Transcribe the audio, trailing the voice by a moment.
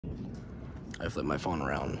I flip my phone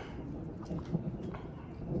around.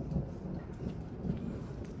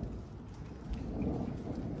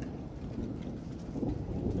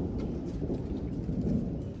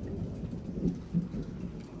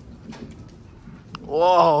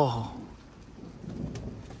 Whoa.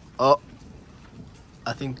 Oh.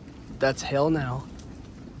 I think that's hail now.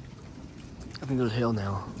 I think there's hail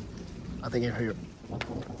now. I think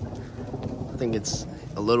it's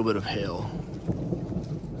a little bit of hail.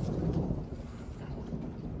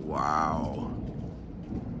 Wow.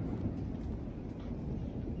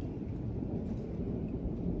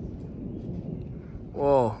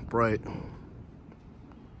 Whoa, bright.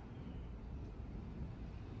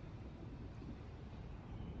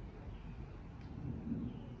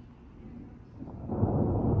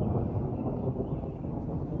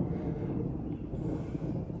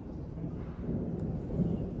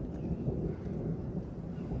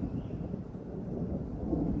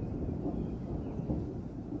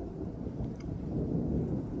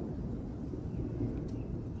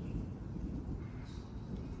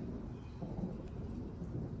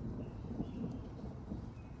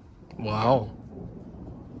 Wow.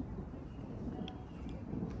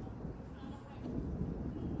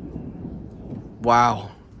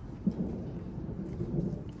 Wow.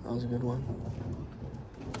 That was a good one.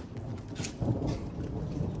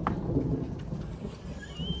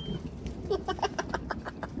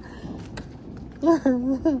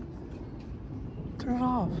 Turn it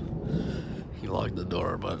off. He locked the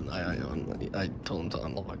door, but I told him to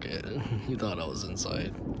unlock it. He thought I was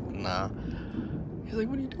inside. Nah. He's like,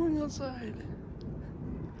 what are you doing outside?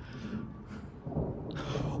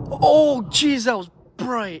 Oh, jeez, that was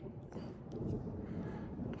bright.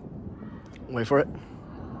 Wait for it.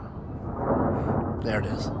 There it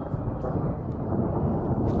is.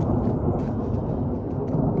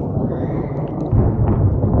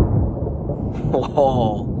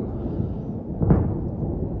 Oh.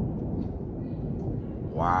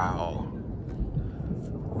 Wow.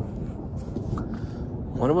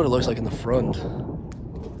 I wonder what it looks like in the front.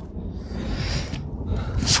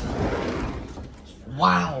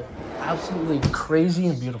 Wow. Absolutely crazy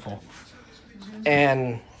and beautiful.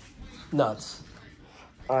 And nuts.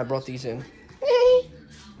 I brought these in.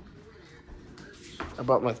 I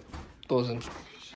brought those in.